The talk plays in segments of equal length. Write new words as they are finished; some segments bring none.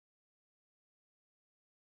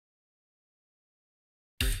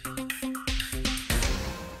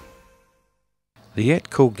The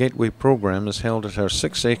ETCO Gateway+program is held at our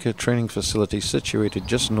 6-acre training facility situated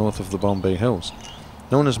just north of the Bombay Hills.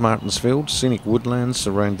 Known as Martinsfield, scenic woodlands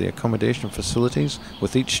surround the accommodation facilities,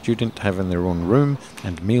 with each student having their own room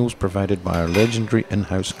and meals provided by our legendary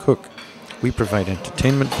in-house cook. We provide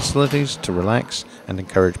entertainment facilities to relax and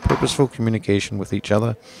encourage purposeful communication with each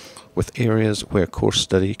other, with areas where course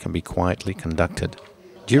study can be quietly conducted.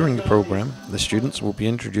 During the program, the students will be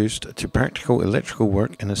introduced to practical electrical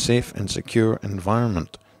work in a safe and secure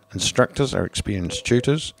environment. Instructors are experienced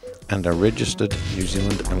tutors and are registered New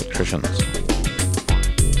Zealand electricians.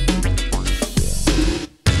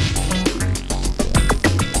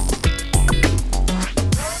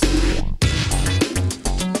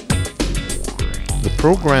 The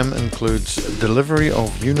program includes delivery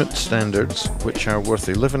of unit standards which are worth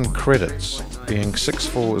 11 credits, being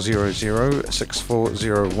 6400,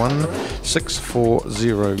 6401,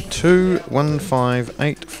 6402,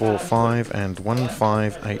 15845 and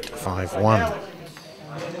 15851.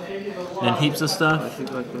 And heaps of stuff,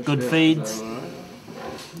 good feeds,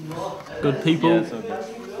 good people.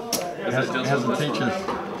 How's the teachers?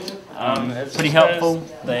 Pretty helpful,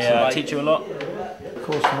 they teach you a lot. Of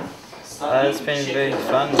course, mate. It's been very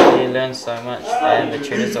fun, you learn so much, and the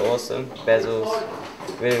tutors are awesome. Basil's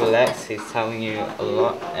really relaxed, he's telling you a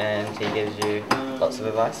lot and he gives you lots of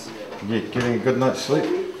advice. Yeah, getting a good night's sleep?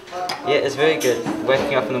 Yeah, it's very good.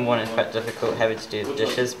 Waking up in the morning is quite difficult, having to do the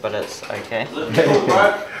dishes, but it's okay.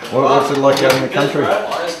 What's it like out in the country?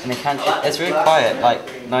 In the country, it's very quiet,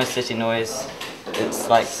 like no city noise. It's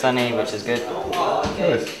like sunny, which is good.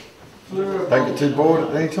 Nice. Don't get too bored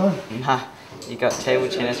at any time? Nah. You got table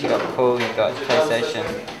tennis, you got pool, you got PlayStation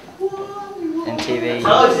and TV.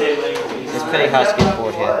 It's pretty hard to get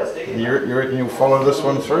bored here. You reckon you'll follow this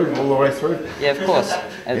one through, all the way through? Yeah, of course.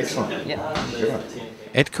 Excellent. Yeah. Good.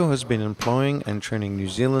 ETCO has been employing and training New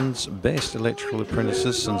Zealand's best electrical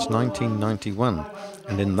apprentices since 1991,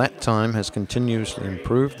 and in that time has continuously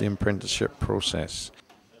improved the apprenticeship process.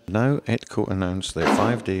 Now ETCO announced their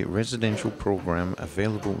 5-day residential program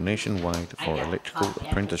available nationwide for electrical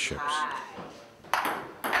apprenticeships.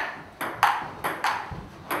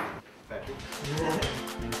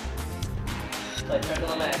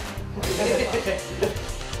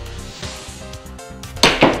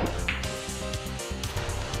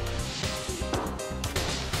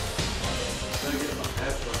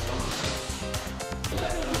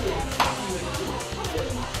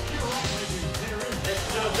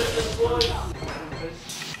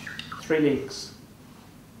 Three legs: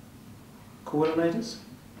 coordinators,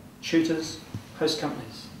 tutors, host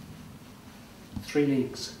companies. 3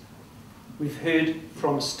 legs. We've heard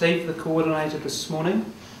from Steve, the coordinator, this morning,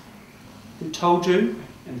 who told you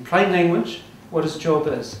in plain language what his job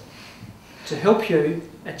is: to help you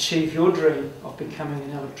achieve your dream of becoming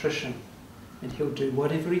an electrician, and he'll do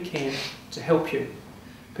whatever he can to help you.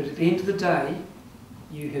 But at the end of the day,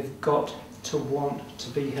 you have got to want to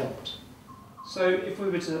be helped. So if we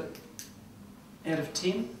were to, out of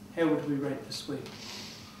 10, how would we rate this week?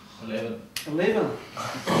 11. 11?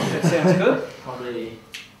 That sounds good. Probably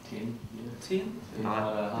 10. 10?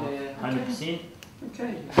 100%.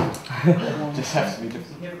 Okay. Just has to be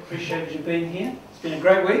different. Yeah, appreciate you being here. It's been a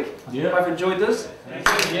great week. Yeah. I've enjoyed this.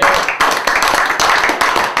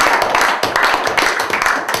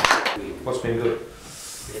 What's been good?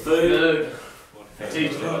 Food.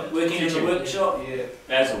 Working in the workshop. Yeah.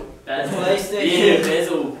 Basil. Yeah,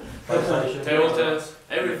 Basil. Filters,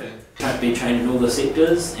 everything. Be trained in all the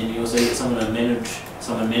sectors, and you also get someone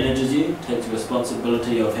manages you, takes the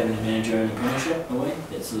responsibility of having to manage your own apprenticeship away.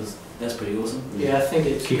 That's pretty awesome. Yeah, I think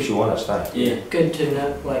it Keeps you honest, eh? Yeah. good to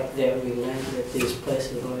know like that we learn that there's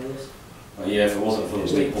places like this. Yeah, if it wasn't for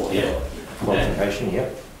the people here, Qualification, yeah.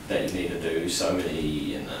 that you need to do so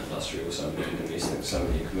many in the industrial, so many domestic, so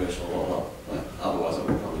many commercial and whatnot. Like, otherwise I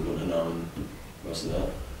probably wouldn't have known most of that.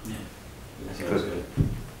 Yeah. So that's good.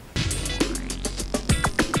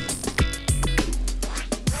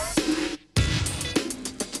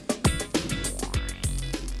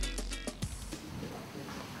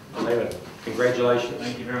 David, congratulations.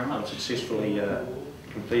 Thank you very on much. successfully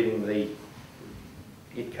completing the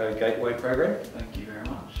ETCO Gateway program. Thank you very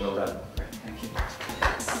much. Well done. Thank you.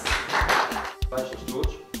 Congratulations,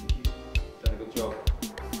 George.